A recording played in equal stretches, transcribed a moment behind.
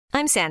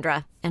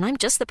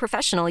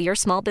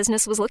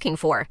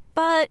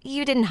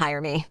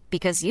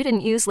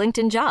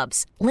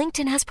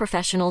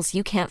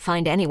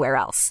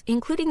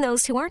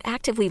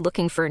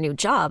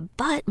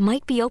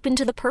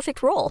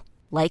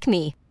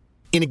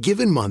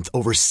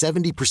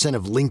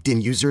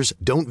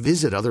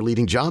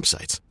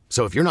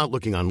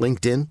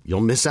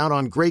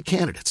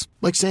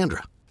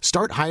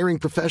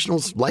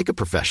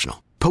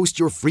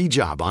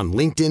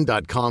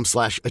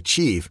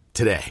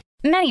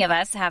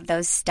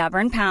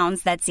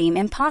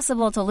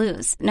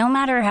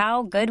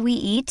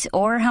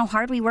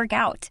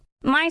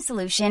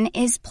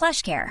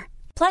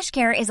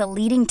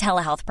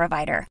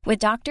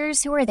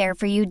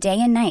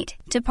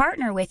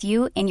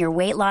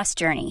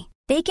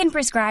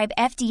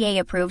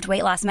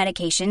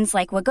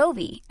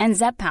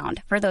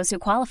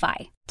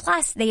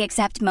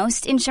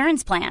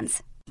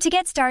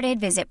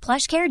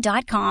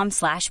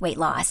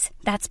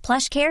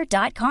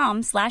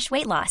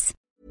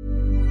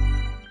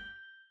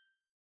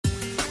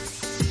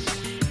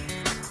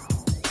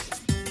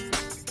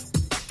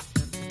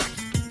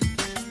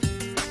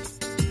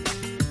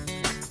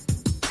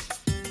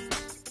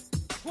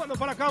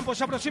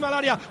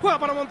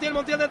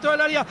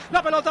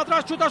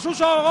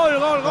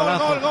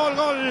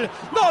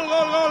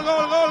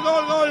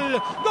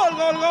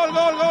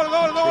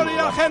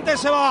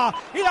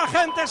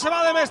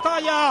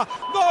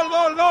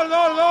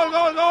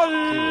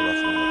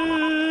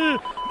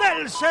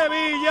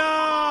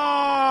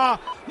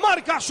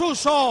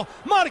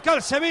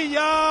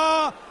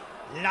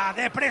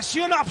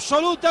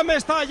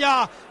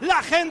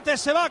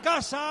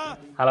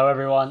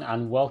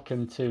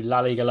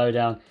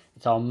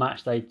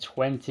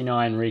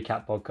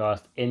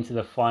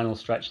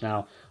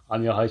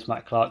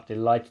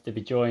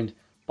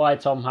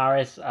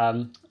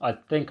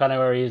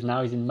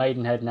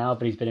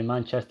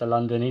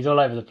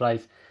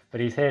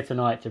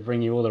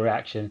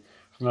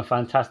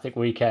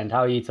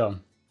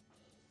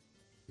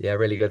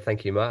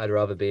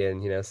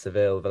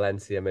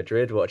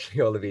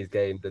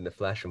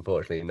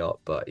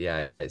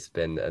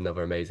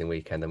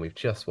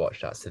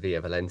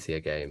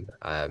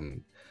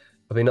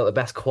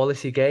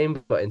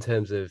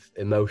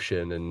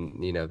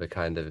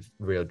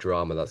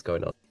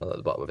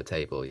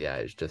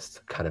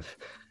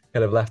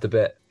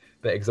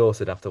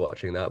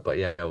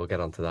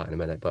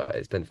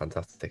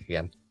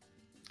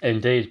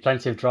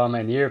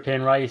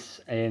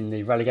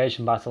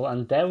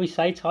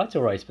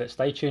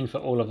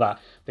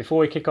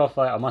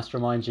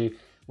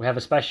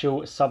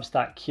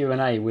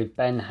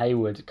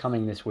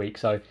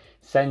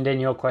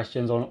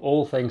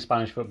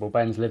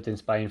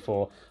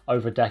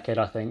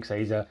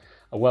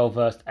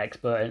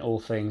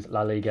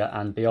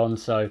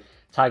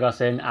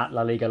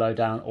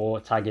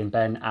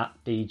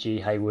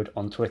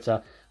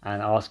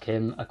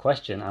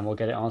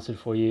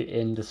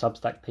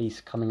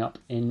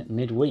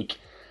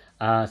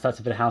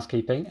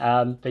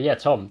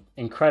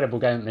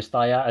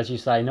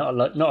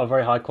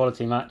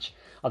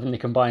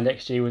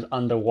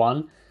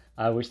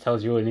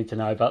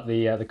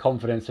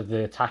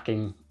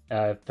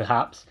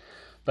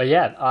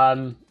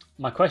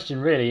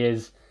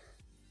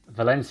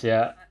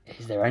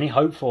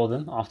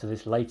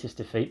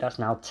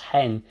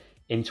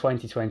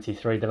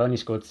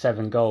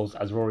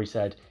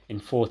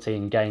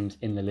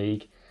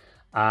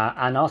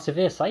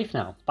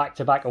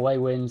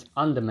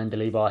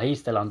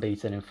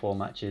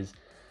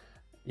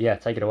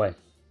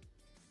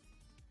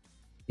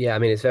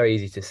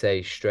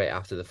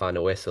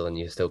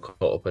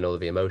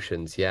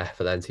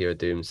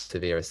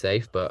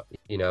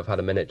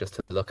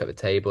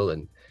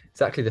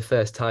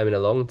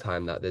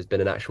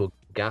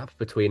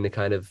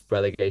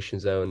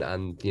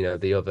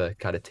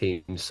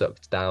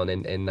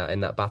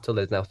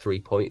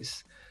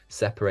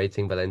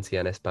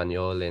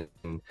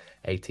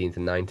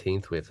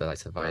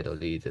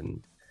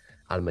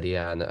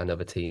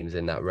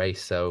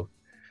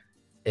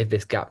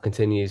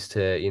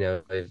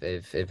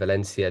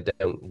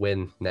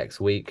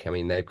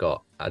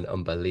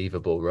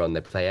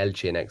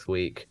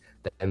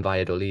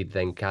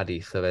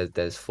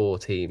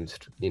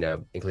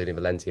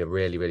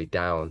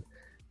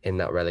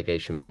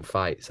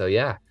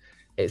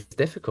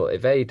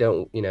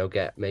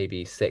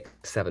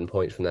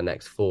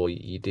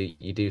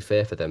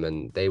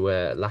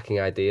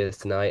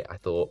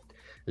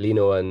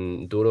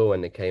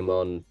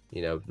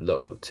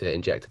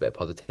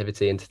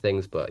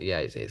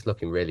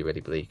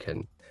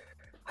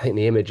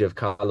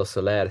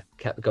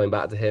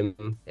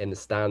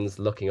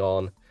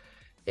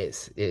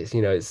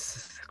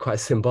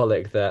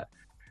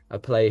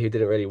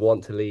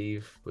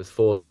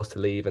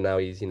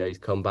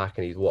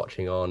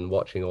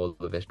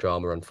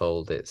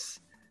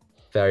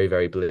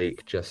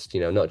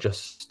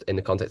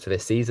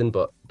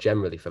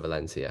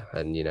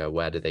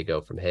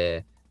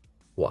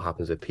what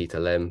happens with Peter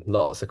Lim.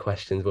 Lots of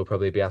questions we'll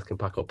probably be asking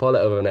Paco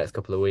Polit over the next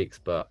couple of weeks,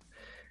 but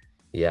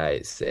yeah,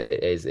 it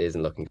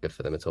isn't looking good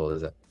for them at all,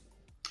 is it?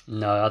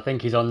 No, I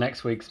think he's on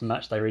next week's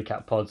Matchday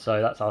recap pod,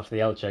 so that's after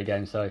the Elche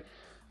game. So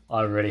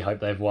I really hope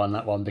they've won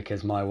that one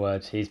because, my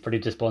word, he's pretty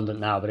despondent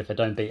now. But if they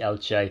don't beat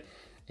Elche,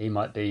 he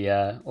might be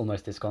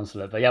almost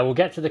disconsolate. But yeah, we'll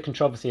get to the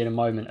controversy in a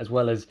moment, as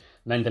well as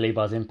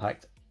Mendilibar's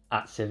impact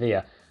at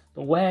Sevilla.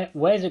 But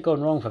where's it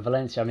gone wrong for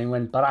Valencia? I mean,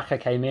 when Baraja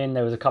came in,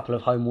 there was a couple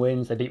of home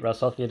wins. They beat Real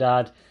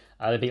Sociedad.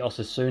 They beat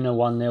Osasuna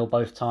 1-0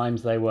 both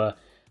times. They were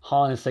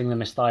harnessing the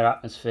Mestalla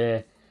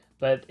atmosphere.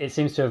 But it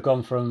seems to have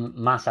gone from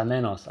más a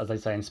menos, as they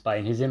say in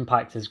Spain. His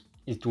impact is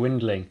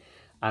dwindling.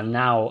 And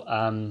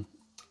now,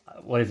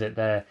 what is it?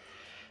 They're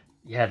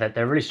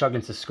really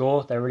struggling to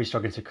score. They're really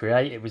struggling to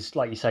create. It was,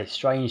 like you say,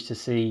 strange to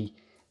see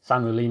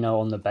Samuelino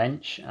on the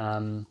bench.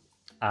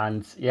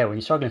 And yeah, when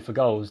you're struggling for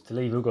goals, to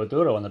leave Hugo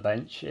Duro on the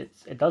bench,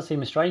 it does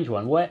seem a strange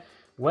one.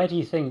 Where do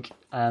you think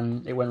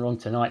it went wrong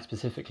tonight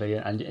specifically,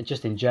 and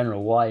just in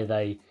general, why are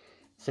they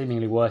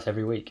seemingly worse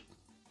every week?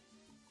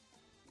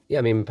 Yeah,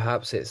 I mean,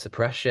 perhaps it's the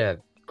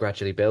pressure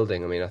gradually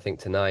building. I mean, I think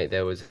tonight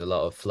there was a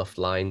lot of fluffed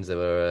lines. There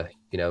were,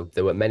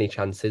 there weren't many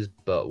chances,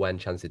 but when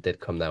chances did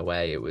come their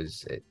way,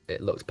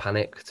 it looked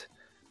panicked.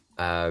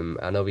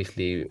 And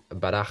obviously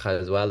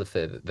Baraja as well,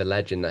 the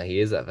legend that he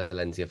is at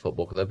Valencia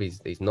Football Club,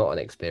 he's not an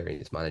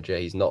experienced manager.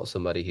 He's not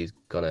somebody who's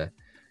gonna,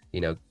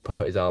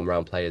 put his arm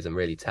around players and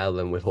really tell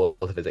them with all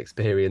of his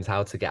experience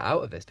how to get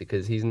out of this,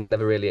 because he's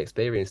never really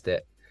experienced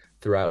it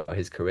throughout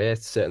his career.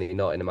 Certainly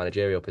not in a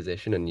managerial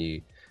position. And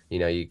you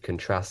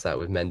contrast that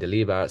with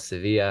Mendilibar at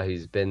Sevilla,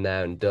 who's been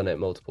there and done it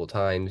multiple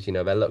times.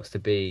 There looks to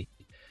be,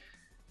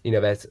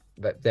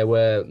 there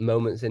were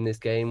moments in this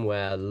game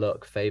where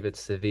luck favoured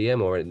Sevilla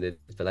more in the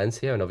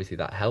Valencia, and obviously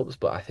that helps.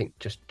 But I think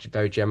just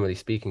very generally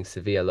speaking,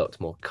 Sevilla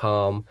looked more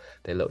calm.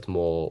 They looked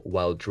more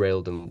well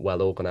drilled and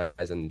well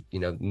organised, and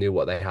knew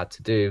what they had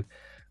to do.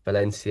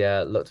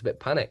 Valencia looked a bit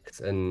panicked,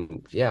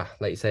 and yeah,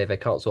 like you say, if they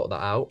can't sort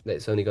that out,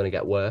 it's only going to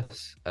get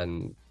worse.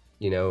 And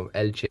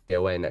Elche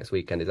away next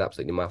weekend is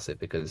absolutely massive,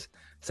 because I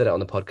said it on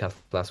the podcast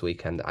last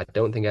weekend. I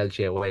don't think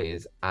Elche away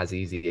is as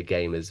easy a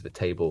game as the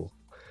table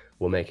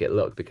will make it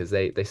look, because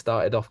they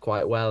started off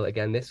quite well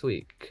again this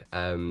week.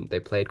 They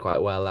played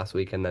quite well last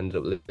week and ended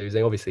up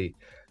losing. Obviously,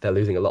 they're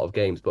losing a lot of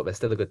games, but they're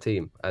still a good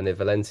team. And if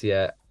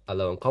Valencia are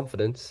low on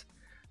confidence,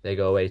 they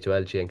go away to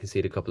Elche and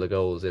concede a couple of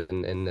goals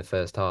in the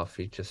first half.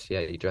 You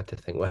dread to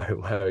think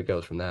where it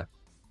goes from there.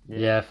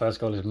 Yeah,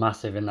 first goal is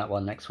massive in that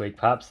one next week.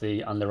 Perhaps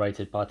the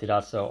underrated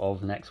partidazo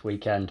of next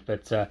weekend,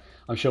 but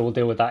I'm sure we'll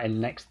deal with that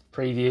in next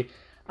preview.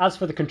 As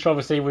for the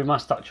controversy, we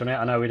must touch on it.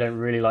 I know we don't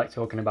really like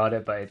talking about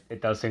it, but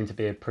it does seem to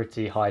be a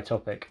pretty high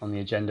topic on the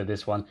agenda,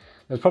 this one.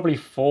 There's probably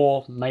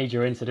 4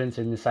 major incidents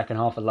in the second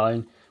half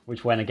alone,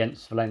 which went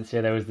against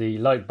Valencia. There was the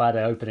Loic Bade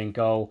opening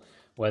goal,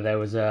 where there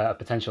was a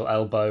potential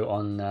elbow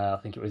on, I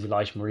think it was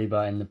Elisha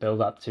Moriba in the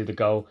build-up to the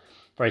goal.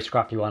 Very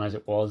scrappy one as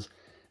it was.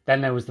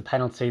 Then there was the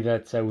penalty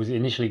that was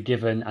initially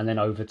given and then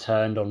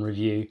overturned on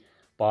review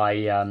by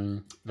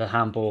the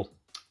handball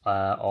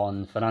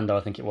on Fernando,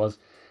 I think it was.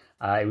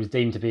 It was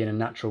deemed to be in a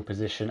natural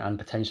position and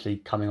potentially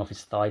coming off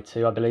his thigh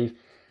too, I believe.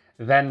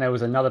 Then there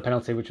was another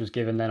penalty which was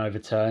given, then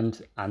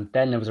overturned, and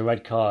then there was a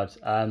red card.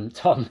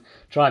 Tom,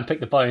 try and pick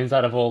the bones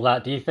out of all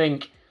that. Do you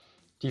think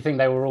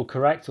they were all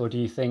correct, or do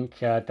you think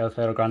Del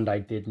Cerro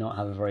Grande did not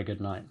have a very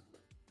good night?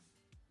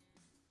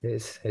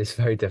 It's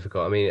very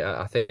difficult. I mean,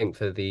 I think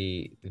for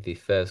the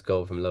first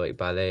goal from Loic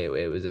Bade,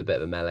 it was a bit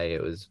of a melee.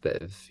 It was a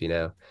bit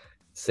of,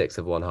 6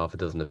 of one, half a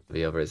dozen of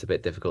the other. It's a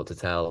bit difficult to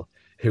tell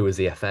who was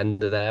the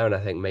offender there, and I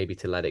think maybe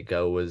to let it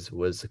go was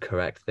the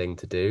correct thing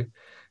to do,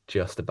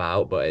 just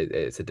about. But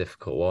it's a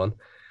difficult one.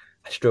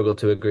 I struggle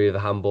to agree with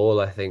the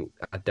handball. I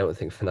don't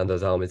think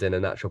Fernando's arm is in a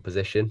natural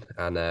position,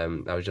 and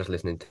I was just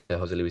listening to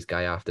Jose Luis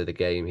Gaya after the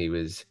game. He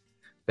was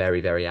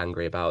very, very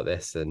angry about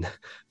this, and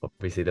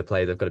obviously the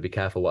players have got to be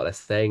careful what they're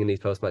saying in these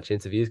post-match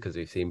interviews, because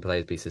we've seen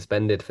players be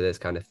suspended for this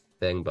kind of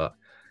thing. But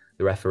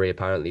the referee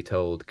apparently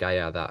told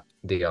Gaya that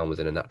the arm was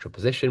in a natural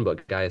position,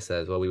 but Gaya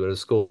says, well, we would have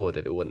scored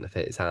if it wouldn't have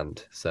hit his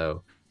hand.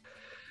 So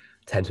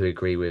I tend to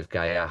agree with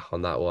Gaya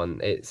on that one.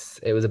 It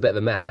was a bit of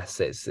a mess.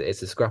 It's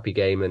a scrappy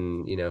game,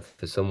 and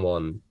for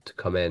someone to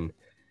come in,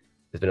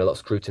 there's been a lot of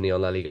scrutiny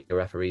on LaLiga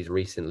referees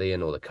recently,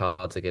 and all the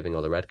cards are giving,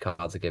 all the red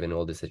cards are giving,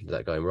 all decisions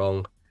that are going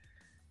wrong.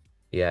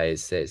 Yeah,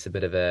 it's a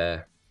bit of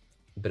a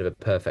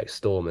perfect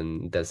storm,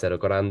 and Del Cerro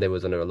Grande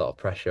was under a lot of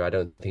pressure. I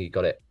don't think he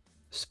got it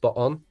spot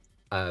on,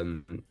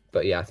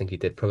 but yeah, I think he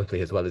did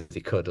probably as well as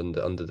he could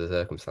under the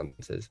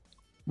circumstances.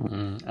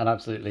 And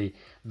absolutely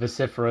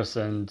vociferous,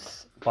 and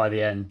by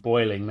the end,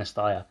 boiling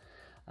Mestalla.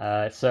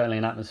 It's certainly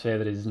an atmosphere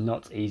that is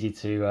not easy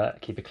to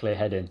keep a clear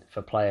head in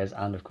for players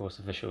and, of course,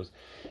 officials.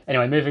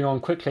 Anyway, moving on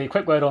quickly.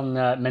 Quick word on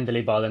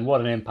Mendilibar then.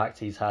 What an impact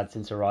he's had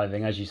since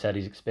arriving. As you said,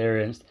 he's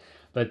experienced.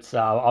 But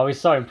I was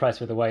so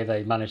impressed with the way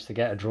they managed to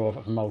get a draw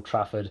from Old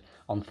Trafford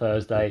on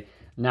Thursday.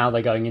 Now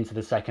they're going into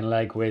the second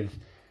leg with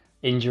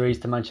injuries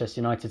to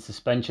Manchester United,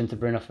 suspension to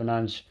Bruno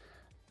Fernandes.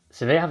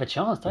 Sevilla have a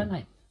chance, don't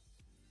they?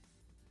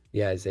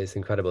 Yeah, it's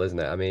incredible, isn't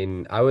it? I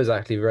mean, I was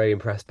actually very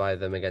impressed by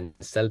them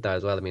against Celta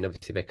as well. I mean,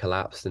 obviously they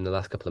collapsed in the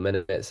last couple of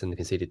minutes and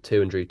conceded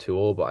two and drew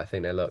 2-2, but I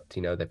think they looked,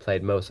 they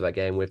played most of that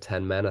game with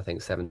 10 men, I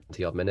think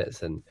 70 odd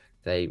minutes, and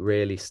they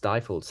really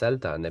stifled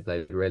Celta and they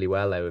played really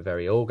well. They were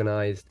very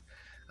organized.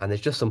 And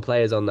there's just some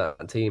players on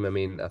that team. I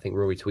mean, I think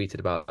Rory tweeted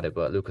about it,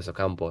 but Lucas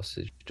Ocampos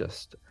is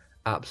just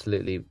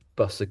absolutely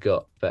busts a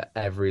gut for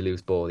every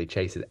loose ball. He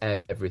chases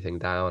everything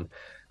down,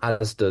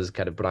 as does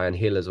kind of Brian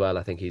Hill as well.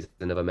 I think he's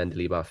another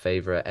Mendeleev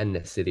favourite.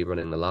 And City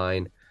running the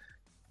line.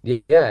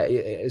 Yeah,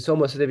 it's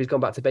almost as if he's gone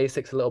back to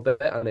basics a little bit,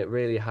 and it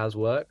really has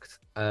worked.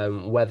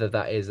 Whether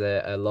that is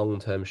a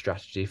long-term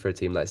strategy for a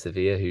team like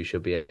Sevilla, who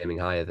should be aiming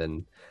higher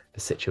than the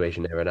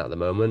situation they're in at the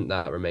moment,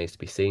 that remains to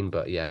be seen.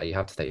 But yeah, you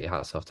have to take your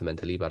hats off to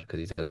Mendeleev because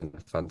he's done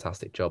a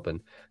fantastic job, and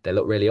they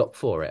look really up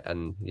for it.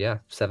 And yeah,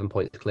 7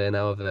 points clear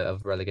now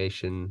of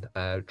relegation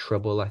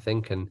trouble, I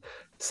think, and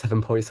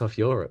 7 points off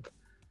Europe.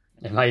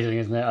 Amazing,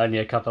 isn't it? Only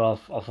a couple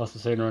off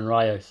Osasuna and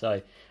Rayo.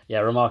 So yeah,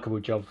 remarkable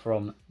job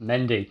from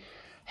Mendy.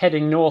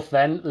 Heading north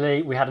then,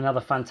 Lee, we had another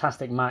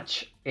fantastic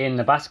match in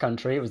the Basque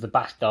Country. It was the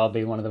Basque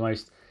Derby, one of the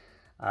most,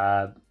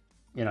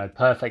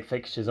 perfect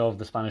fixtures of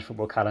the Spanish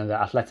football calendar.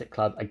 Athletic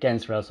Club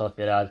against Real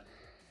Sociedad.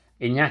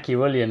 Iñaki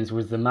Williams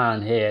was the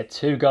man here.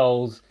 2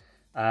 goals,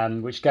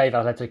 which gave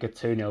Athletic a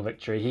 2-0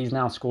 victory. He's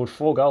now scored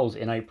 4 goals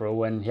in April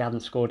when he hadn't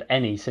scored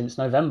any since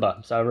November.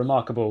 So a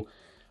remarkable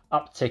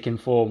uptick in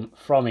form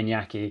from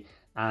Iñaki.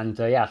 And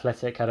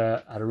Athletic had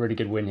a really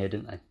good win here,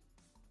 didn't they?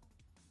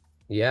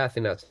 Yeah, I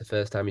think that's the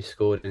first time he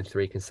scored in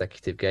 3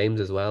 consecutive games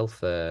as well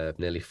for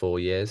nearly 4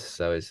 years.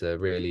 So it's a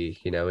really,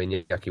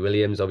 Iñaki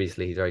Williams,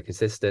 obviously he's very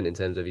consistent in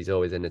terms of he's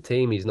always in the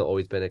team. He's not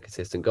always been a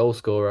consistent goal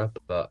scorer,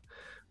 but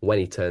when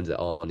he turns it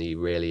on, he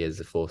really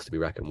is a force to be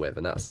reckoned with.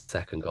 And that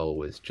second goal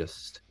was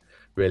just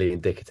really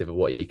indicative of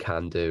what he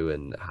can do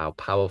and how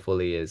powerful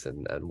he is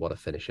and what a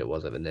finish it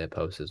was at the near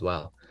post as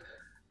well.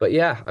 But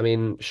yeah, I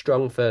mean,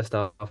 strong first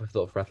half, I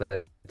thought, for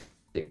Athletic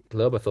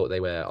Club. I thought they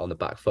were on the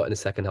back foot in the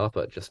second half,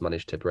 but just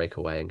managed to break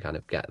away and kind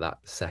of get that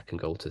second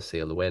goal to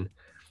seal the win.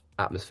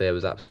 Atmosphere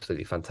was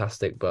absolutely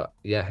fantastic, but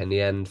yeah, in the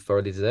end,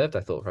 thoroughly deserved,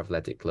 I thought, for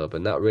Athletic Club.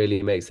 And that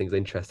really makes things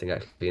interesting,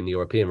 actually, in the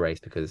European race,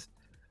 because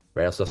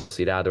Real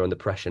Sociedad are under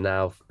pressure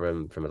now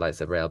from the likes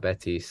of Real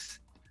Betis,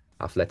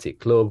 Athletic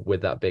Club.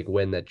 With that big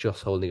win, they're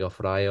just holding off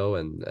Rayo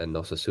and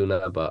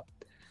Osasuna, but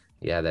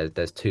yeah,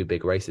 there's 2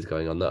 big races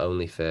going on, not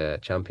only for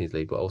Champions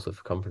League, but also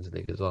for Conference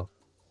League as well.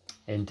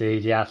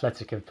 Indeed, yeah,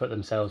 Athletic have put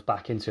themselves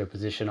back into a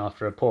position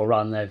after a poor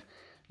run. They've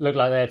looked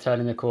like they're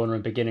turning the corner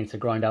and beginning to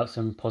grind out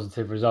some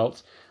positive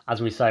results.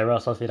 As we say, Real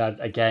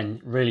Sociedad,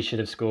 again, really should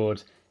have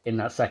scored in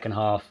that second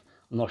half.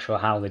 I'm not sure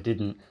how they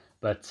didn't,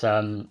 but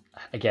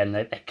again,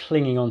 they're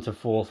clinging on to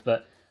fourth,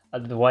 but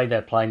the way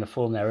they're playing, the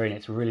form they're in,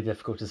 it's really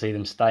difficult to see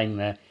them staying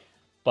there.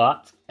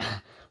 But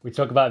we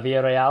talk about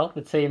Villarreal,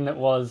 the team that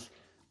was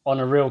on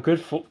a real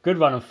good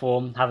run of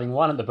form, having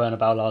won at the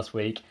Bernabeu last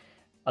week.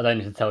 I don't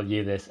need to tell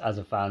you this as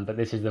a fan, but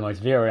this is the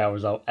most Villarreal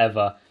result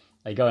ever.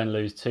 They go and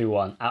lose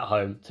 2-1 at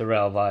home to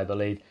Real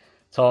Valladolid.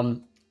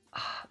 Tom,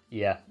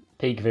 yeah,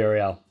 peak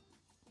Villarreal.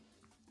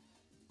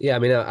 Yeah, I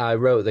mean, I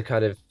wrote the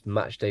kind of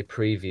match day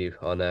preview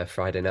on a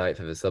Friday night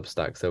for the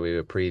Substack, so we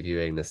were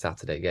previewing the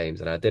Saturday games,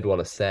 and I did want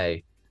to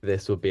say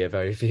this would be a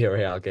very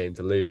Villarreal game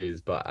to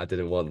lose, but I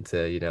didn't want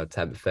to,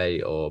 tempt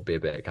fate or be a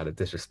bit kind of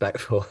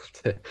disrespectful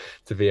to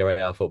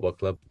Villarreal Football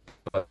Club.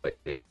 But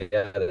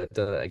yeah, they've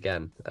done it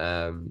again.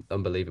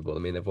 Unbelievable. I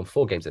mean, they've won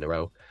 4 games in a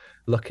row,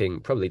 looking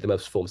probably the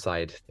most form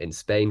side in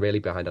Spain, really,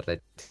 behind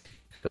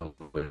Atletico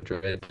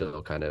Madrid,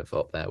 or kind of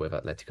up there with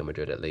Atletico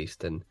Madrid at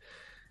least. And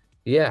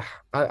yeah,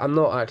 I'm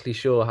not actually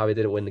sure how he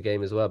didn't win the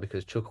game as well,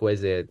 because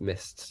Chukwueze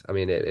missed. I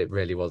mean, it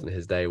really wasn't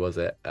his day, was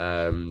it?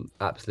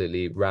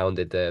 Absolutely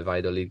rounded the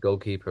Valladolid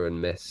goalkeeper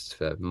and missed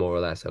for more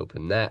or less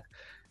open net.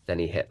 Then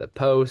he hit the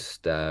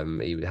post.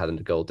 He had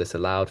a goal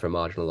disallowed for a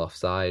marginal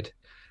offside.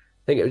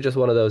 I think it was just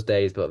one of those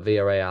days, but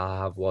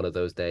Villarreal have one of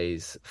those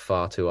days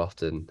far too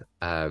often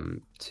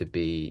to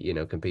be,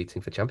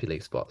 competing for Champions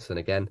League spots. And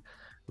again,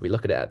 we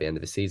look at it at the end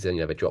of the season,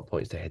 they dropped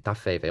points to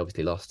Getafe, they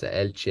obviously lost to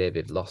Elche,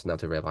 they've lost now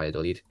to Real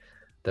Valladolid.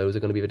 Those are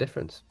going to be the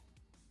difference.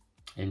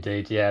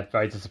 Indeed, yeah,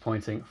 very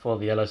disappointing for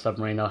the Yellow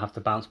Submarine. They'll have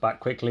to bounce back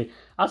quickly.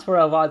 As for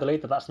Real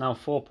Valladolid, that's now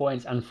 4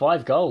 points and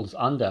 5 goals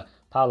under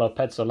Paulo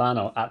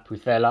Pezzolano at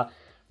Pucela.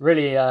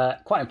 Really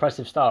quite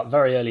impressive start.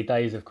 Very early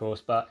days, of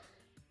course, but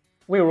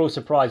we were all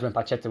surprised when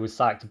Pacheta was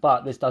sacked,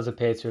 but this does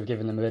appear to have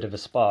given them a bit of a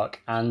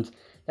spark, and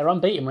they're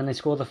unbeaten when they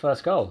score the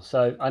first goal.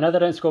 So I know they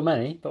don't score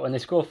many, but when they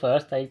score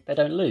first, they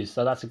don't lose.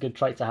 So that's a good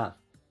trait to have.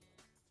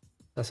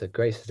 That's a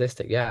great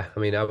statistic, yeah. I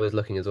mean, I was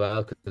looking as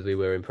well because we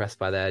were impressed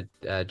by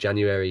their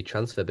January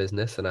transfer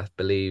business, and I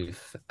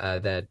believe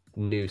their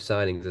new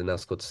signings have now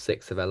scored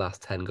 6 of their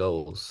last 10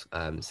 goals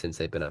since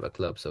they've been at the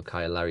club. So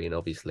Kyle Larian,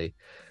 obviously,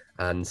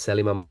 and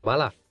Selim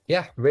Amala.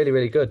 Yeah, really,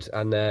 really good.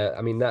 And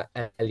I mean, that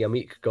El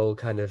Yamik goal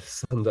kind of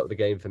summed up the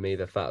game for me.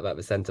 The fact that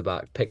the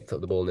centre-back picked up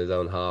the ball in his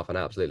own half and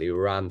absolutely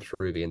ran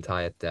through the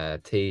entire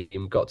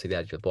team, got to the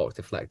edge of the box,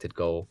 deflected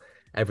goal.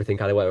 everything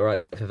kind of went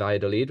right for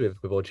Valladolid.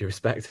 With all due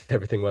respect,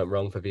 everything went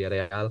wrong for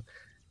Villarreal.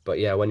 But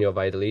yeah, when you're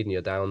Valladolid and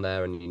you're down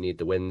there and you need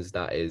the wins,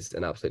 that is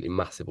an absolutely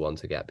massive one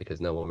to get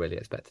because no one really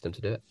expected them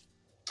to do it.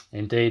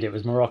 Indeed, it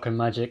was Moroccan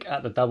magic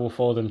at the double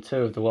for them, 2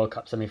 of the World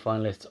Cup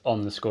semi-finalists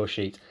on the score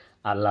sheet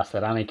at La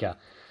Ceramica.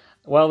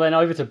 Well, then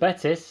over to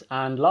Betis,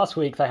 and last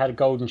week they had a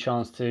golden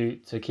chance to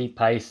keep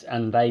pace,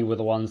 and they were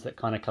the ones that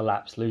kind of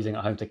collapsed, losing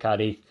at home to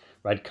Cadiz,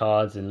 red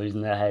cards and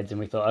losing their heads, and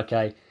we thought,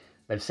 okay,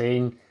 they've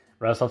seen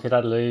Real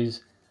Sociedad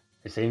lose,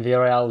 they've seen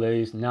Villarreal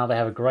lose, now they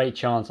have a great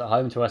chance at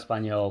home to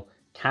Espanyol.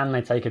 Can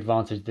they take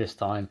advantage this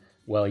time?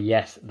 Well,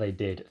 yes, they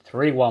did.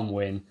 3-1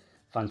 win,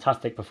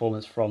 fantastic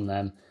performance from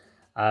them.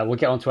 We'll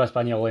get on to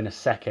Espanyol in a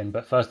second,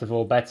 but first of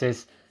all,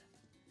 Betis,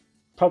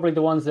 probably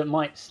the ones that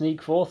might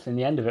sneak forth in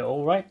the end of it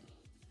all, right?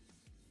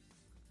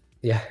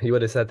 Yeah, you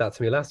would have said that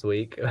to me last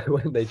week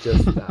when they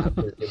just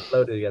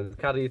imploded against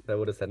Cadiz. I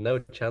would have said no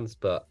chance,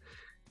 but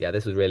yeah,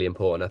 this was really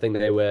important. I think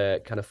they were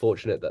kind of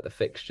fortunate that the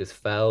fixtures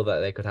fell, that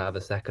they could have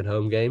a second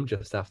home game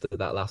just after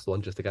that last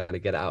one, just to kind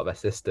of get it out of their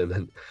system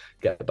and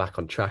get back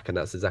on track, and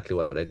that's exactly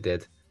what they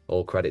did.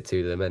 All credit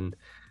to them. And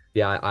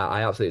yeah,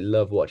 I absolutely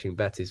love watching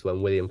Betis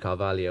when William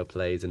Carvalho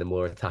plays in a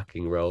more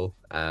attacking role.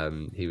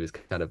 He was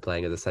kind of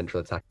playing as a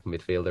central attacking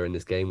midfielder in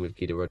this game with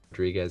Guido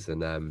Rodriguez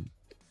and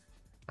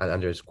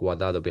Andres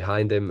Guardado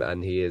behind him,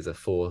 and he is a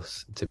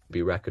force to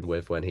be reckoned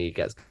with when he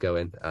gets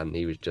going. And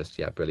he was just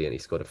brilliant. He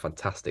scored a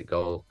fantastic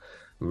goal,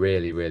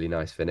 really, really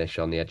nice finish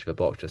on the edge of the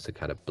box, just to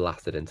kind of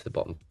blast it into the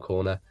bottom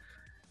corner.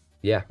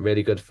 Yeah,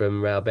 really good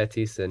from Real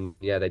Betis, and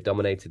yeah, they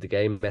dominated the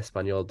game.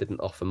 Espanyol didn't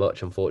offer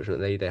much,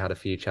 unfortunately. They had a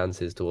few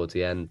chances towards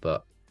the end,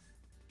 but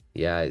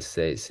yeah,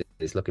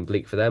 it's looking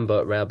bleak for them.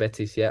 But Real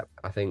Betis, yeah,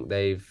 I think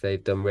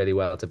they've done really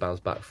well to bounce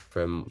back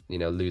from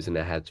losing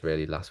their heads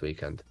really last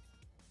weekend.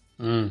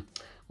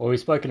 Well, we've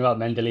spoken about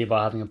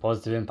Mendilibar having a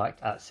positive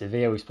impact at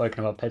Sevilla. We've spoken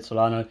about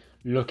Pezzolano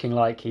looking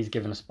like he's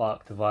given a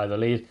spark to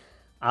Valladolid.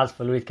 As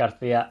for Luis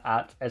Garcia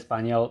at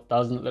Espanyol,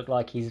 doesn't look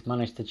like he's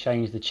managed to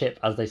change the chip,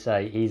 as they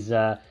say.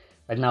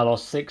 They've now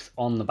lost 6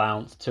 on the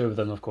bounce, 2 of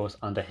them, of course,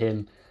 under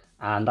him.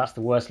 And that's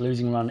the worst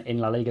losing run in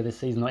La Liga this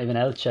season. Not even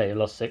Elche have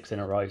lost 6 in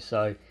a row.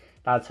 So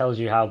that tells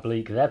you how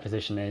bleak their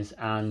position is.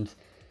 And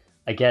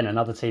again,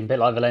 another team, a bit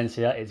like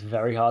Valencia, it's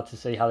very hard to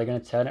see how they're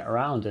going to turn it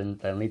around. And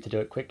they'll need to do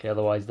it quickly.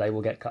 Otherwise, they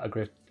will get cut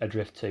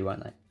adrift too,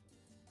 won't they?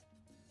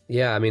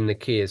 Yeah, I mean, the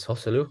key is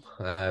Joselu.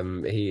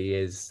 He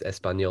is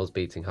Espanyol's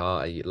beating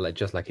heart,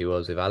 just like he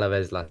was with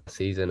Alaves last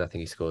season. I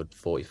think he scored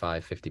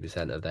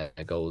 45-50% of their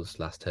goals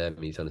last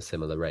term. He's on a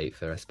similar rate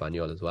for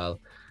Espanyol as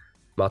well.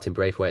 Martin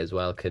Braithwaite as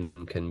well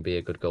can be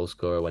a good goal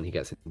scorer when he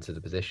gets into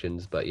the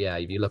positions. But yeah,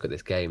 if you look at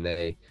this game,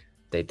 they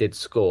did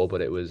score,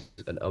 but it was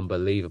an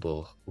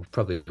unbelievable,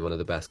 probably one of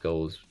the best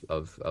goals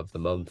of the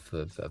month,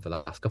 of the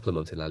last couple of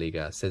months in La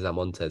Liga. Cesar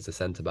Montes, the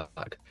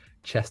centre-back,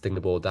 chesting the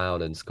ball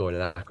down and scoring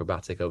an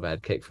acrobatic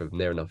overhead kick from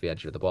near enough the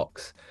edge of the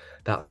box.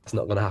 That's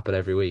not going to happen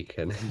every week.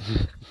 And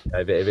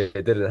if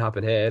it didn't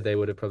happen here, they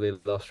would have probably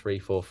lost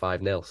 3-4,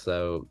 5-0.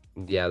 So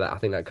yeah, I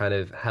think that kind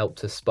of helped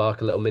to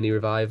spark a little mini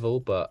revival.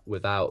 But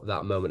without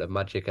that moment of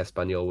magic,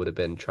 Espanyol would have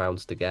been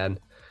trounced again.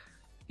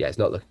 Yeah, it's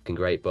not looking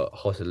great, but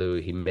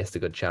Joselu, he missed a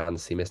good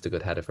chance. He missed a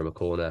good header from a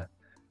corner.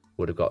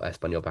 Would have got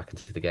Espanyol back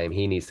into the game.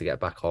 He needs to get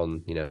back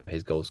on,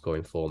 his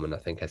goal-scoring form, and I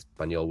think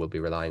Espanyol will be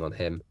relying on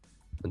him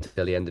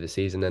until the end of the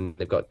season. And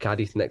they've got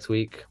Cadiz next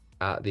week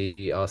at the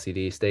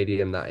RCD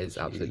Stadium. That is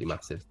absolutely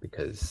massive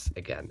because,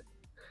 again,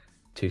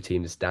 2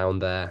 teams down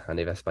there, and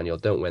if Espanyol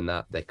don't win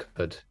that, they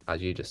could,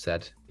 as you just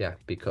said,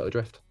 be cut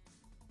adrift.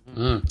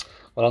 Well,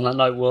 on that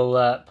note,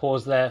 we'll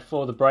pause there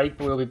for the break.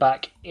 We'll be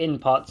back in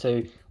part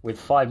 2 with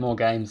 5 more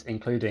games,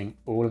 including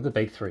all of the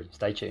big 3.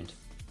 Stay tuned.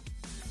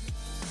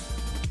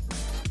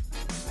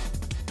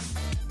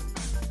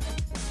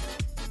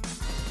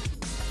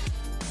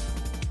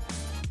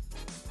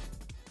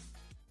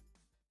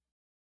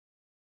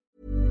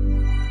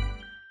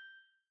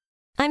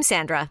 I'm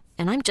Sandra,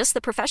 and I'm just the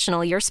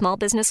professional your small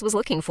business was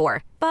looking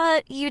for.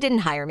 But you didn't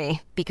hire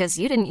me because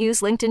you didn't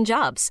use LinkedIn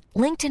Jobs.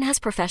 LinkedIn has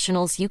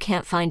professionals you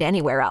can't find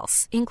anywhere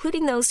else,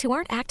 including those who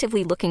aren't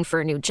actively looking for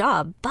a new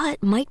job,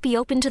 but might be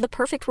open to the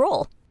perfect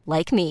role,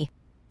 like me.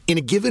 In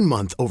a given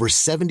month, over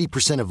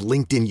 70% of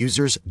LinkedIn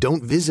users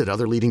don't visit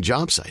other leading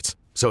job sites.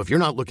 So if you're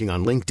not looking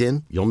on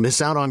LinkedIn, you'll miss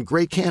out on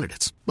great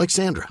candidates like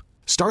Sandra.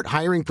 Start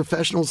hiring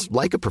professionals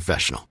like a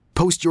professional.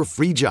 Post your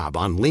free job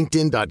on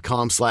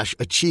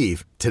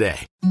linkedin.com/achieve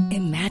today.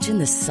 Imagine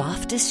the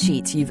softest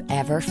sheets you've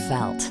ever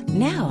felt.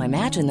 Now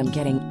imagine them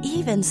getting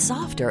even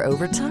softer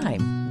over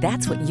time.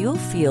 That's what you'll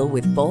feel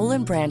with Boll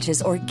 &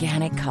 Branch's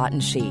organic cotton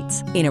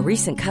sheets. In a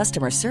recent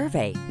customer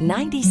survey,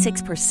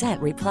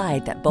 96%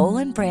 replied that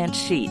Boll & Branch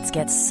sheets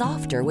get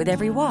softer with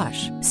every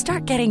wash.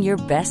 Start getting your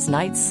best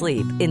night's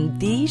sleep in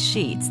these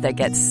sheets that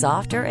get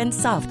softer and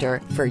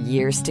softer for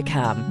years to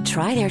come.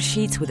 Try their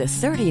sheets with a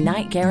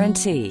 30-night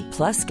guarantee.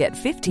 Plus, get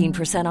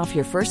 15% off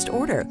your first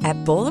order at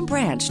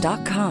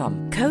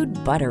bollandbranch.com. Code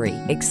BUTTERY.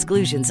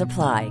 Exclusions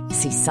apply.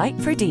 See site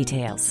for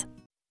details.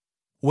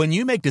 When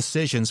you make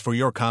decisions for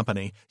your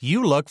company,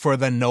 you look for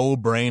the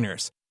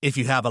no-brainers. If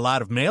you have a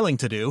lot of mailing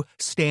to do,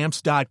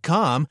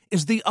 Stamps.com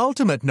is the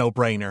ultimate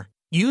no-brainer.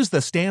 Use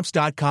the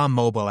Stamps.com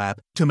mobile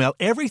app to mail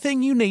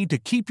everything you need to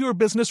keep your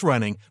business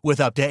running with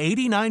up to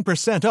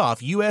 89%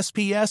 off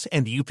USPS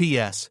and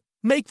UPS.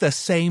 Make the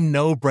same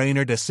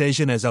no-brainer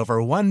decision as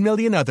over 1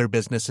 million other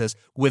businesses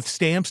with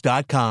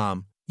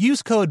Stamps.com.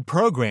 Use code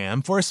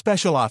PROGRAM for a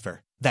special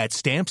offer. That's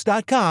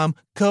Stamps.com,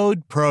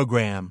 code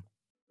PROGRAM.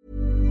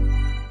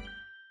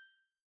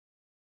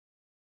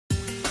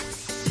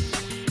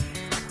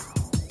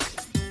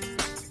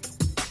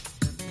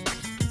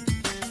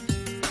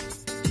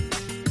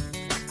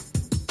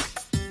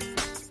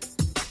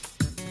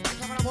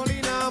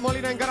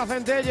 Molina encara a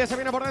Centelle, se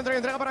viene por dentro y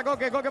entrega para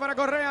Coque para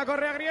Correa,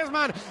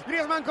 Griezmann,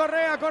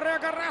 Correa,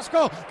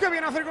 Carrasco, que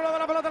viene a circular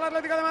la pelota al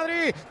Atlético de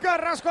Madrid,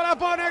 Carrasco la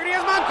pone,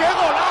 Griezmann, ¡qué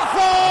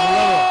golazo!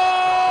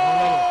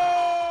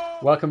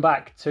 Welcome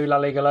back to La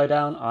Liga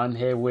Lowdown. I'm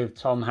here with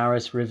Tom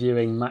Harris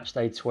reviewing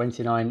Matchday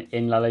 29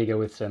 in La Liga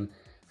with some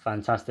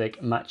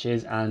fantastic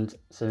matches and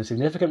some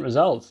significant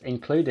results,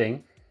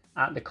 including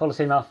at the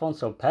Coliseum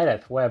Alfonso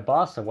Pérez, where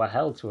Barca were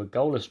held to a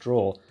goalless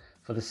draw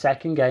for the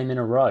second game in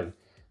a row.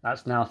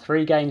 That's now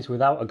 3 games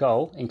without a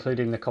goal,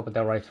 including the Copa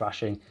del Rey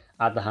thrashing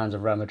at the hands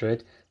of Real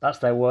Madrid. That's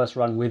their worst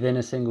run within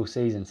a single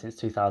season since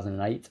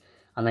 2008.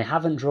 And they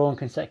haven't drawn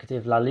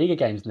consecutive La Liga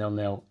games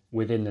 0-0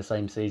 within the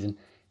same season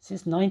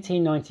since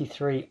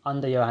 1993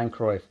 under Johan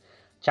Cruyff.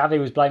 Xavi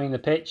was blaming the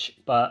pitch,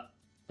 but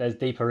there's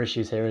deeper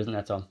issues here, isn't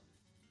there, Tom?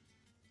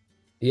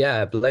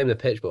 Yeah, blame the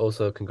pitch, but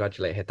also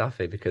congratulate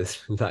Getafe,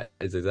 because that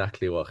is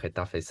exactly what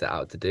Getafe set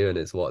out to do, and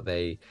it's what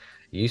they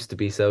used to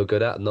be so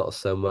good at. Not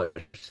so much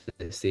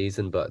this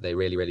season, but they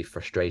really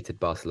frustrated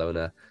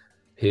Barcelona,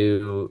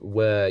 who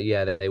were,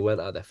 they weren't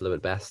at their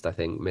fluent best. I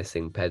think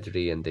missing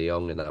Pedri and De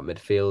Jong in that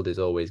midfield is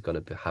always going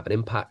to have an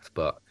impact,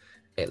 but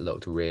it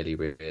looked really,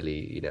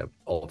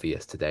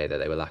 obvious today that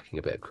they were lacking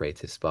a bit of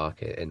creative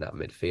spark in that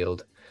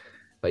midfield.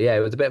 But yeah,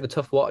 it was a bit of a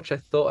tough watch, I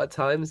thought, at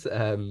times.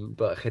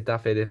 But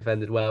Getafe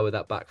defended well with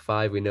that back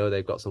five. We know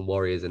they've got some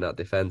warriors in that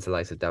defence, the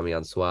likes of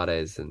Damian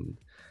Suarez and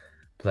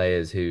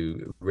players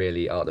who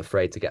really aren't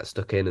afraid to get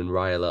stuck in and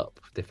rile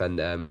up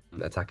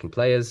attacking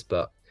players.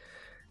 But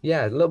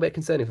yeah, a little bit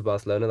concerning for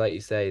Barcelona. Like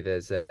you say,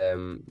 this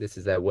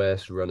is their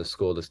worst run of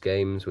scoreless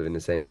games within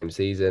the same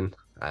season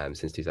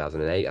since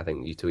 2008. I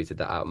think you tweeted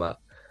that out, Matt.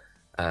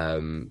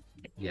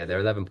 They're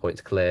 11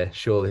 points clear.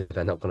 Surely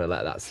they're not going to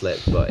let that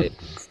slip, but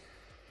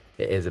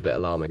it is a bit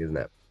alarming, isn't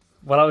it?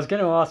 Well, I was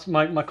going to ask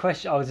my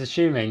question. I was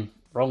assuming,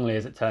 wrongly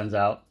as it turns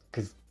out,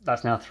 because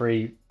that's now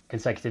 3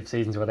 consecutive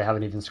seasons where they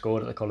haven't even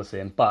scored at the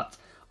Coliseum. But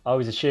I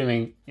was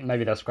assuming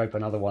maybe they'll scrape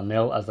another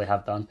 1-0 as they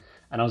have done.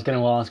 And I was going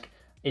to ask,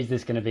 is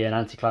this going to be an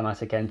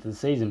anticlimactic end to the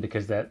season?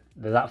 Because they're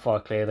that far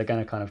clear, they're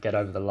going to kind of get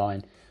over the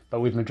line.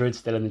 But with Madrid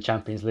still in the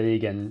Champions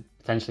League and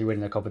potentially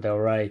winning the Copa del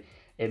Rey,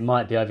 it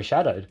might be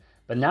overshadowed.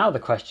 But now the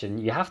question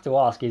you have to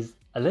ask is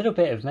a little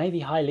bit of maybe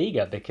high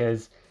Liga,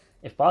 because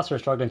if Barca are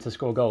struggling to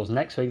score goals,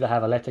 next week they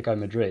have Atletico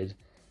Madrid.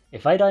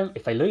 If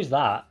they lose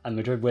that and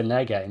Madrid win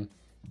their game,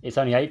 it's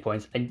only 8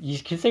 points. And you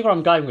can see where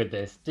I'm going with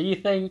this. Do you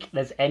think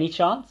there's any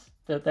chance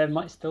that there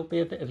might still be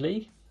a bit of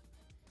league?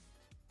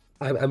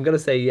 I'm going to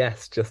say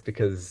yes, just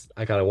because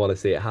I kind of want to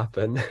see it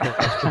happen.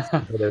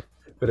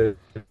 Bit of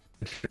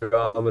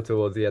drama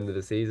towards the end of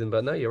the season.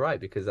 But no, you're right,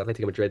 because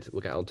Atletico Madrid,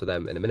 we'll get onto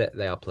them in a minute.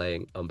 They are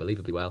playing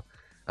unbelievably well.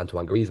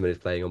 Antoine Griezmann is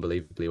playing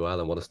unbelievably well,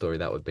 and what a story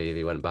that would be if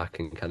he went back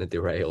and kind of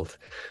derailed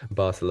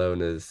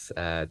Barcelona's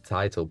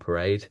title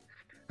parade.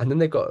 And then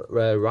they've got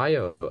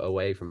Rayo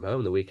away from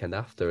home the weekend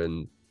after,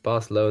 and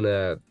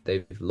Barcelona,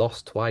 they've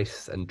lost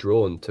twice and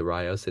drawn to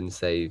Rayo since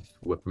they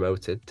were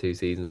promoted 2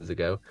 seasons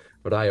ago.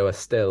 Rayo are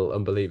still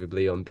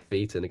unbelievably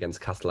unbeaten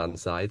against Catalan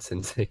sides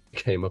since it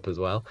came up as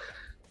well.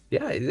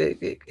 Yeah,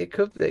 it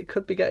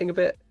could be getting a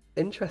bit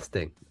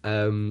interesting.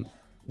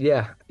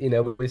 We've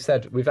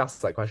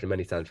asked that question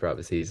many times throughout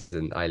the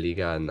season,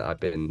 Liga, and I've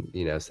been,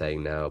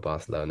 saying now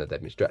Barcelona, they've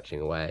been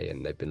stretching away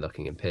and they've been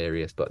looking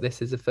imperious, but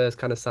this is the first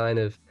kind of sign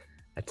of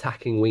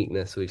attacking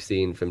weakness we've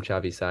seen from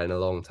Xavi's side in a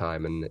long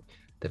time, and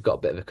they've got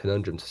a bit of a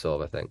conundrum to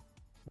solve, I think.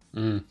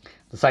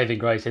 The saving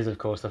grace is, of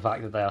course, the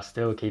fact that they are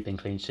still keeping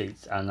clean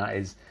sheets, and that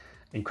is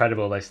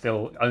incredible. They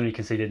still only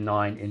conceded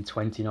 9 in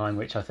 29,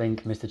 which I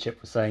think Mr.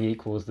 Chip was saying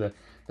equals the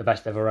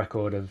best ever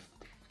record of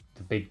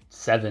the big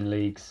 7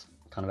 leagues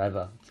kind of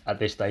ever at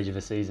this stage of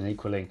the season,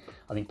 equaling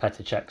I think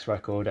Petr Cech's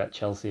record at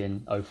Chelsea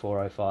in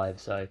 04-05.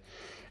 So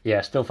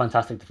yeah, still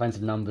fantastic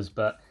defensive numbers,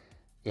 but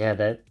yeah,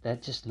 they're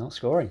just not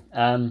scoring.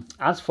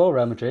 As for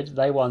Real Madrid,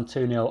 they won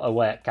 2-0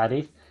 away at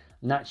Cadiz.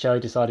 Nacho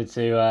decided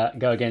to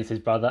go against his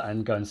brother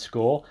and go and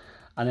score,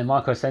 and then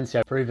Marco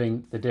Asensio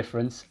proving the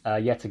difference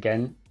yet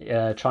again,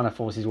 trying to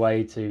force his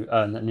way to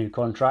earn a new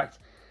contract.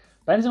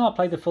 Benzema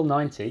played the full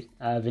 90.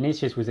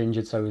 Vinicius was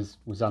injured, so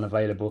was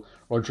unavailable.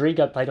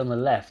 Rodrigo played on the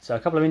left. So a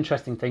couple of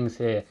interesting things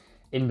here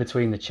in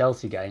between the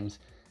Chelsea games.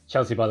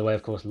 Chelsea, by the way,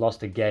 of course,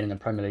 lost again in the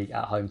Premier League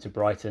at home to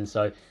Brighton.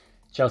 So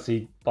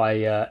Chelsea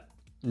by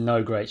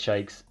no great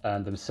shakes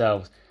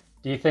themselves.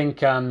 Do you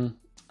think,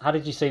 how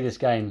did you see this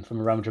game from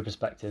a Real Madrid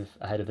perspective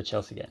ahead of the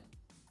Chelsea game?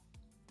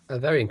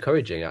 Very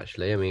encouraging,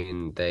 actually. I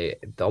mean, they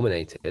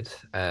dominated.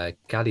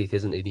 Cádiz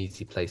isn't an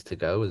easy place to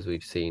go, as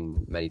we've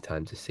seen many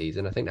times this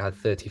season. I think they had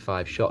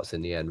 35 shots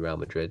in the end, Real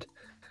Madrid.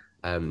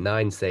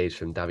 9 saves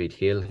from David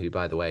Gil, who,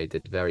 by the way,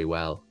 did very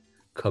well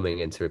coming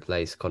in to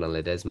replace Conan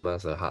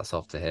Ledesma, so hats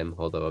off to him,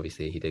 although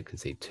obviously he did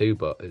concede 2,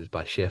 but it was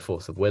by sheer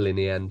force of will in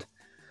the end.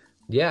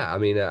 Yeah, I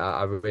mean,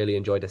 I really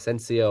enjoyed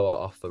Asensio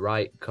off the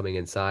right, coming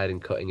inside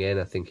and cutting in.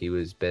 I think he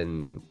was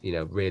been,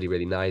 really,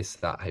 really nice,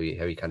 that how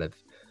he kind of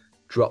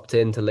dropped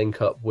in to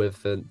link up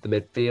with the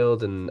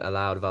midfield and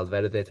allowed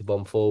Valverde to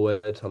bomb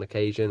forward on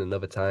occasion. And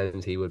other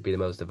times he would be the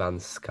most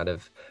advanced kind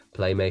of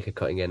playmaker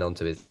cutting in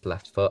onto his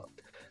left foot.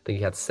 I think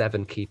he had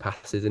 7 key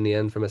passes in the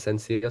end from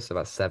Asensio. So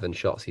that's 7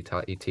 shots he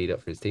teed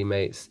up for his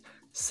teammates,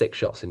 6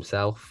 shots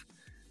himself.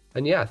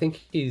 And yeah, I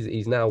think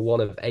he's now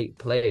one of 8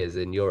 players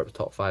in Europe's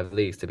top 5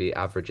 leagues to be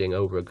averaging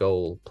over a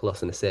goal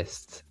plus an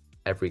assist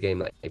every game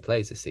that he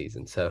plays this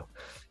season. So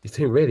he's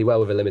doing really well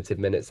with the limited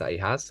minutes that he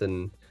has.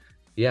 And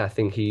yeah, I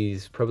think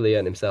he's probably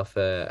earned himself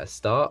a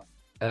start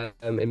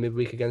in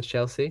midweek against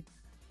Chelsea.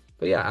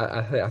 But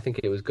yeah, I think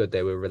it was good.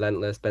 They were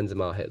relentless.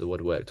 Benzema hit the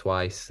woodwork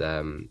twice.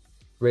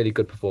 Really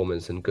good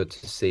performance, and good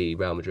to see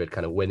Real Madrid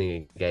kind of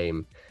winning a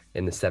game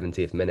in the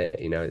 70th minute.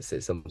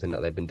 It's something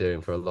that they've been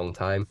doing for a long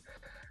time.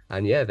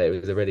 And yeah,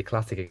 it was a really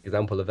classic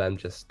example of them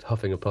just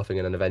huffing and puffing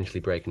and then eventually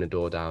breaking the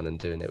door down and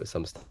doing it with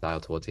some style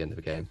towards the end of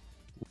the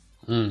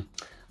game.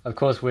 Of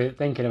course, we're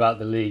thinking about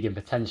the league and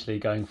potentially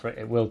going for it.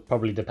 It will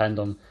probably depend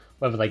on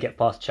whether they get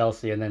past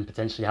Chelsea and then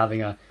potentially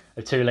having a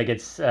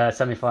two-legged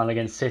semi-final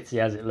against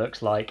City, as it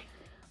looks like,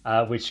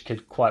 which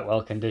could quite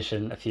well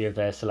condition a few of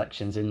their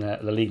selections in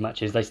the league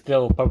matches. They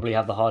still probably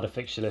have the harder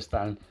fixture list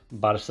than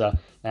Barca.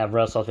 They have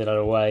Real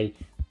Sociedad away.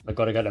 They've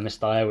got to go to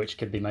Mestalla, which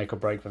could be make or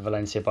break for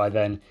Valencia by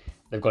then.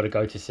 They've got to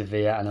go to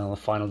Sevilla, and then on the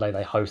final day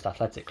they host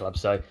Athletic Club.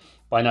 So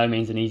by no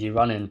means an easy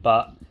run-in,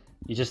 but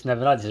you just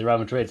never know. This is Real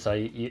Madrid, so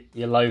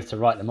you're loath to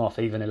write them off,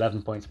 even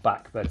 11 points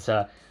back. But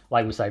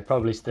like we say,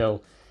 probably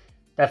still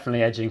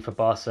definitely edging for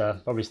Barca,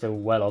 probably still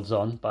well odds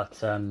on.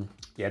 But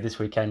this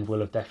weekend will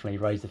have definitely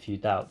raised a few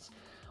doubts.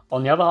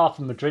 On the other half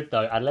of Madrid,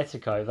 though,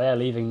 Atletico, they are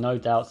leaving no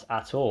doubts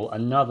at all.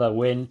 Another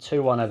win,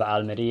 2-1 over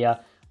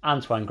Almeria.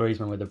 Antoine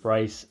Griezmann with a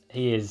brace.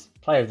 He is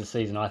player of the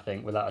season, I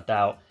think, without a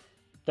doubt.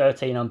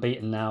 13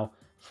 unbeaten now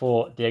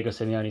for Diego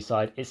Simeone's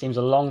side. It seems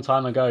a long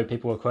time ago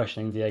people were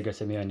questioning Diego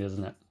Simeone,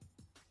 doesn't it?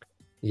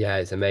 Yeah,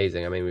 it's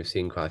amazing. I mean, we've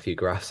seen quite a few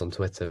graphs on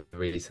Twitter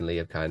recently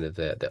of kind of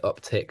the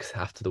upticks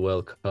after the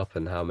World Cup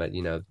and how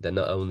they're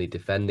not only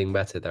defending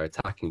better, they're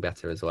attacking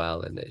better as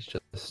well. And it's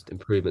just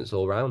improvements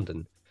all round.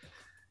 And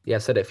yeah,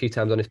 I've said it a few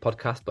times on this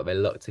podcast, but they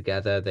look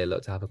together. They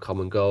look to have a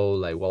common goal.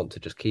 They want to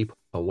just keep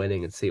on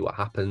winning and see what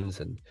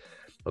happens. And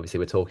obviously,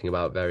 we're talking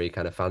about very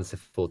kind of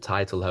fanciful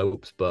title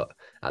hopes, but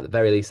at the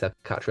very least, they'll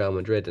catch Real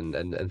Madrid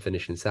and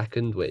finish in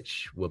second,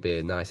 which will be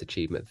a nice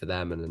achievement for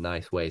them and a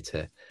nice way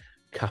to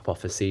cap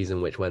off a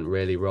season which went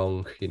really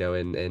wrong,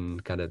 in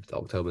kind of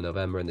October,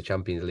 November in the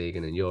Champions League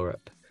and in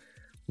Europe.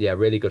 Yeah,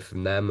 really good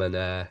from them. And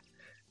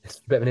it's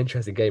a bit of an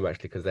interesting game,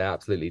 actually, because they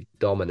absolutely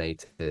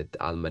dominated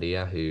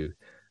Almeria, who,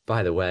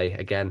 by the way,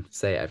 again,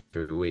 say it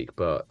every week,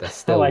 but they're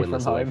still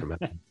winless away from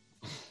home.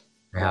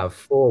 They have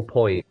 4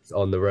 points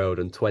on the road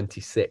and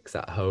 26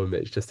 at home.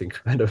 It's just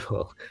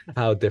incredible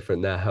how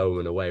different their home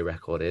and away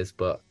record is.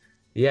 But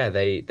yeah,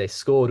 they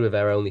scored with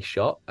their only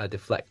shot,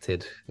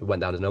 deflected, went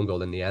down as an own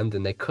goal in the end,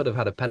 and they could have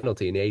had a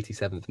penalty in the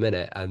 87th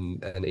minute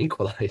and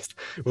equalised.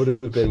 Would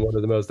have been one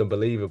of the most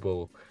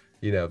unbelievable,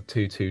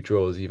 2-2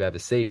 draws you've ever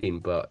seen.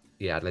 But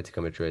yeah,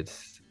 Atletico Madrid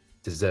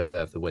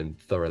deserve the win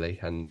thoroughly,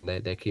 and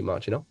they keep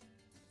marching on.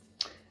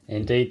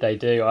 Indeed, they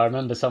do. I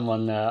remember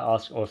someone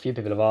asked, or a few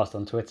people have asked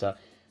on Twitter,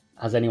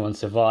 has anyone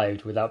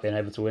survived without being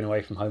able to win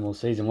away from home all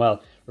season?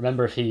 Well,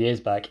 remember a few years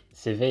back,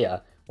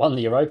 Sevilla won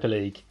the Europa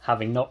League,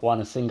 having not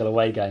won a single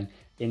away game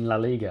in La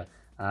Liga,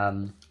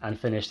 and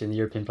finished in the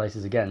European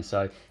places again.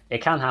 So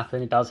it can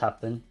happen, it does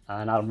happen,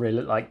 and I really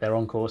look like they're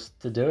on course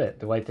to do it,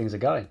 the way things are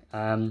going.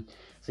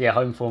 So yeah,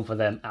 home form for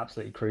them,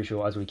 absolutely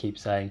crucial, as we keep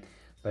saying.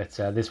 But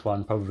this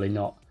one probably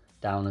not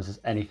down as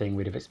anything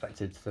we'd have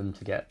expected them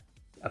to get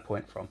a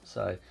point from.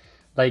 So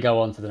they go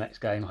on to the next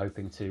game,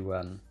 hoping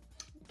to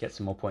get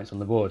some more points on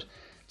the board.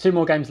 2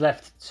 more games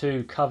left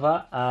to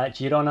cover.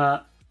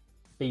 Girona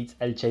beat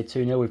Elche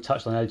 2-0. We've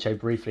touched on Elche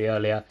briefly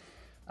earlier.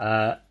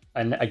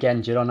 And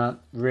again, Girona,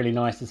 really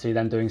nice to see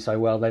them doing so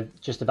well. They're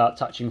just about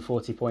touching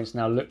 40 points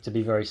now, look to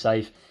be very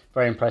safe.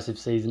 Very impressive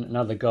season.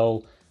 Another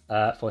goal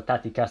for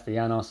Tati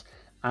Castellanos.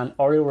 And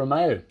Oriol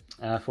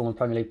Romeu, former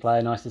Premier League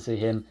player. Nice to see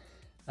him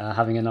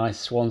having a nice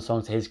swan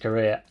song to his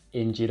career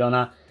in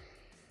Girona.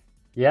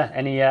 Yeah,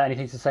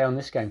 anything to say on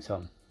this game,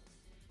 Tom?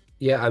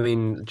 Yeah, I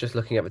mean, just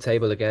looking at the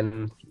table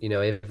again,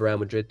 if Real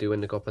Madrid do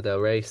win the Copa del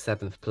Rey,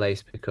 7th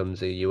place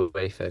becomes a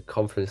UEFA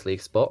Conference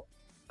League spot.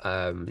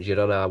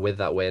 Girona, with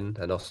that win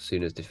and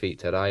Osasuna's defeat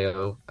to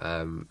Rayo,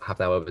 have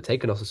now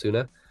overtaken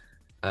Osasuna.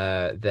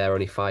 They're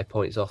only 5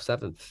 points off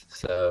 7th,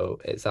 so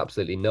it's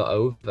absolutely not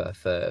over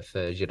for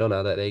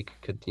Girona that they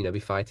could, be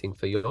fighting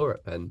for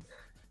Europe. And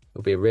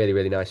It'll be a really,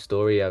 really nice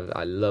story.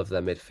 I love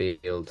their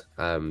midfield.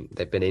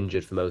 They've been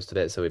injured for most of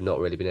it, so we've not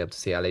really been able to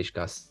see Aleix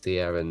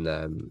Garcia and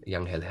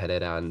Yangel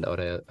Herrera and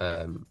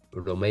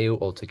Romeu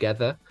all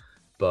together.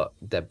 But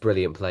they're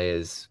brilliant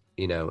players,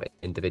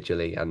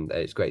 individually, and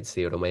it's great to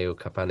see Romeu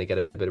finally get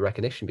a bit of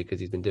recognition because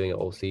he's been doing it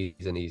all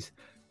season. He's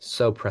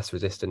so press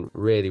resistant,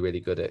 really, really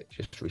good at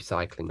just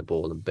recycling the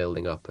ball and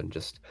building up and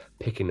just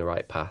picking the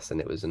right pass. And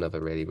it was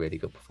another really, really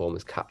good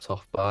performance, capped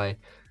off by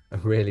a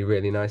really,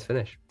 really nice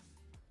finish.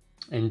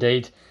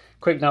 Indeed.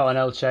 Quick note on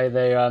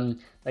Elche,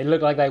 they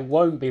look like they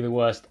won't be the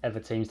worst ever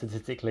team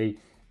statistically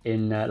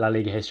in La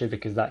Liga history,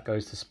 because that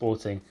goes to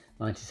Sporting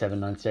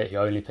 97-98, who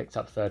only picked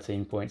up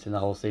 13 points in the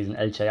whole season.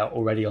 Elche are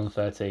already on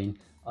 13.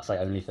 I'll say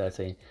only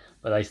 13,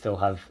 but they still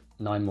have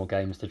 9 more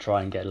games to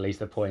try and get at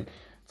least a point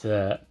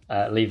to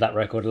leave that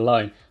record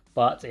alone.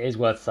 But it is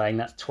worth saying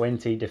that's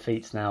 20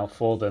 defeats now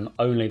for them.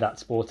 Only that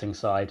Sporting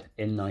side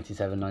in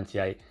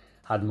 97-98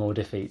 had more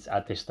defeats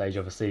at this stage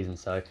of a season.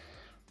 So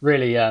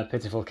really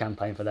pitiful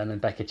campaign for them.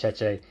 And Beka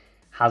Cheche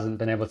hasn't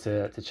been able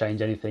to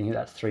change anything.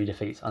 That's 3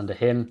 defeats under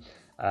him.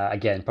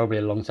 Again, probably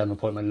a long-term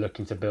appointment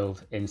looking to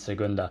build in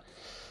Segunda.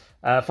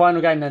 Final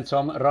game then,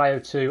 Tom. Rayo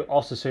 2,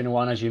 Osasuna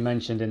 1, as you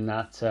mentioned in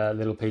that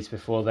little piece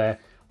before there.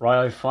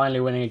 Rayo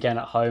finally winning again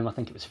at home. I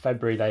think it was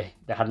February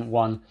they hadn't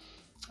won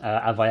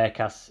at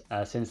Vallecas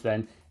since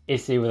then.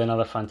 Issy with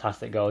another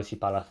fantastic goal, Issy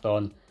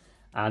Palazón.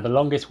 And the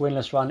longest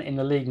winless run in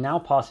the league now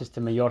passes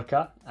to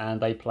Mallorca, and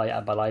they play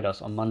at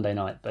Balaidos on Monday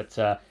night. But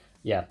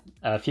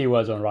a few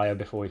words on Rayo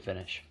before we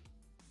finish.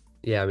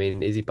 Yeah, I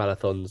mean, Issy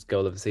Palazón's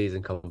goal of the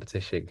season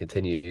competition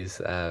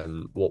continues.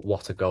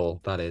 What a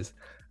goal that is.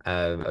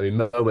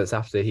 Moments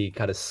after he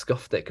kind of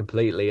scuffed it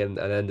completely and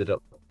ended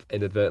up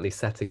inadvertently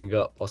setting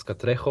up Oscar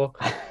Trejo.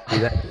 He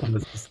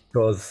then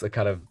scores a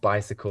kind of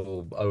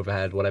bicycle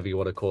overhead, whatever you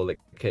want to call it,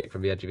 kick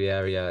from the edge of the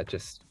area.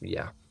 Just,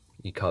 yeah,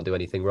 you can't do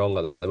anything wrong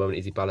at the moment.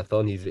 Issy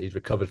Palazón, he's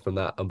recovered from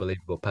that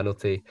unbelievable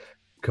penalty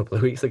a couple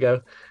of weeks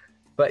ago.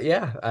 But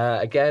yeah,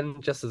 again,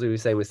 just as we were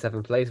saying with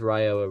 7th place,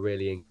 Rayo are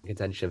really in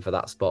contention for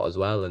that spot as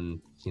well.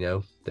 And,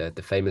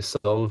 the famous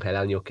song, El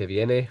Año Que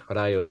Viene,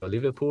 Rayo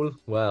Liverpool.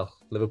 Well,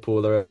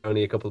 Liverpool are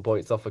only a couple of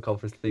points off a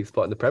Conference League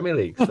spot in the Premier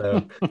League.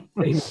 So,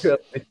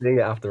 doing it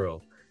after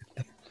all.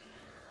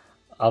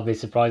 I'll be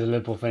surprised if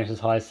Liverpool finish as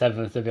high as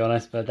 7th, to be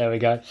honest, but there we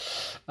go.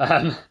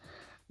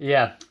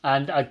 Yeah,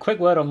 and a quick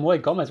word on Moi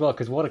Gomez as well,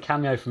 because what a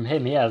cameo from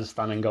him. He has a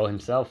stunning goal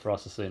himself for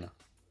Osasuna.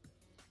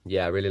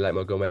 Yeah, I really like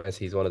Mo Gomez.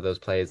 He's one of those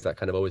players that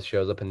kind of always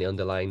shows up in the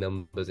underlying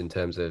numbers in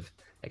terms of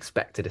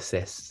expected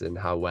assists and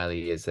how well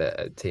he is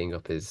at teeing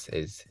up his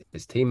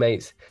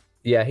teammates.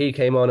 Yeah, he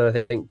came on, and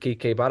I think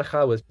Quique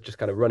Barja was just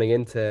kind of running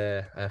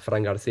into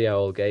Fran Garcia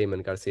all game,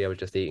 and Garcia was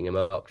just eating him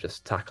up,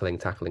 just tackling.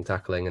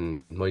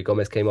 And Moi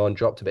Gomez came on,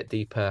 dropped a bit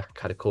deeper,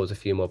 kind of caused a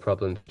few more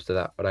problems to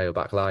that Rayo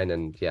back line.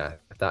 And yeah,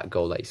 that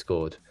goal that he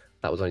scored,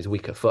 that was on his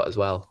weaker foot as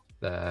well.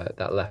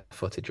 That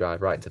left-footed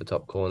drive right into the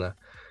top corner.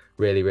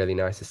 Really, really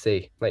nice to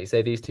see. Like you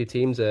say, these two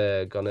teams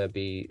are going to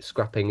be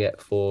scrapping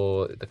it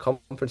for the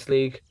Conference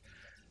League.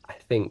 I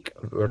think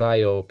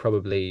Rayo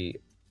probably,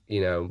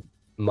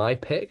 my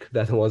pick.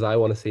 They're the ones I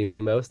want to see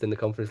most in the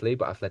Conference League,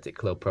 but Athletic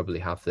Club probably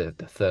have the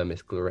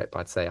firmest grip,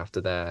 I'd say,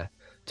 after their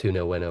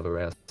 2-0 win over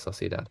Real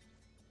Sociedad.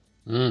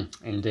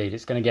 Indeed.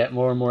 It's going to get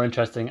more and more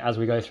interesting as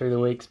we go through the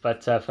weeks,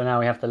 but for now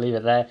we have to leave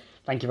it there.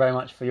 Thank you very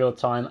much for your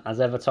time as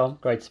ever, Tom.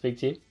 Great to speak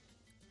to you.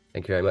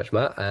 Thank you very much,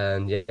 Matt.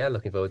 And yeah,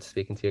 looking forward to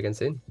speaking to you again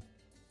soon.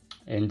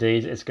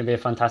 Indeed, it's going to be a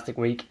fantastic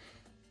week.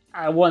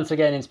 Once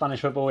again, in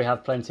Spanish football, we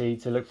have plenty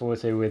to look forward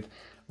to, with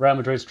Real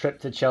Madrid's trip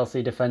to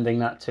Chelsea defending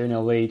that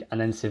 2-0 lead, and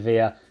then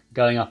Sevilla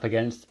going up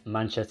against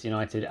Manchester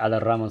United at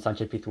the Ramon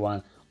Sanchez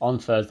Pizjuan on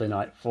Thursday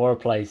night for a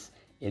place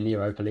in the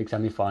Europa League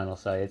semi-final.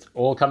 So it's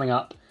all coming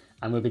up,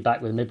 and we'll be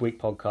back with a midweek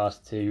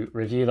podcast to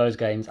review those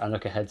games and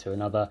look ahead to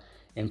another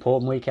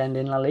important weekend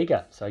in La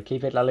Liga. So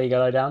keep it La Liga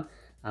low down,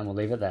 and we'll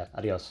leave it there.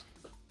 Adios.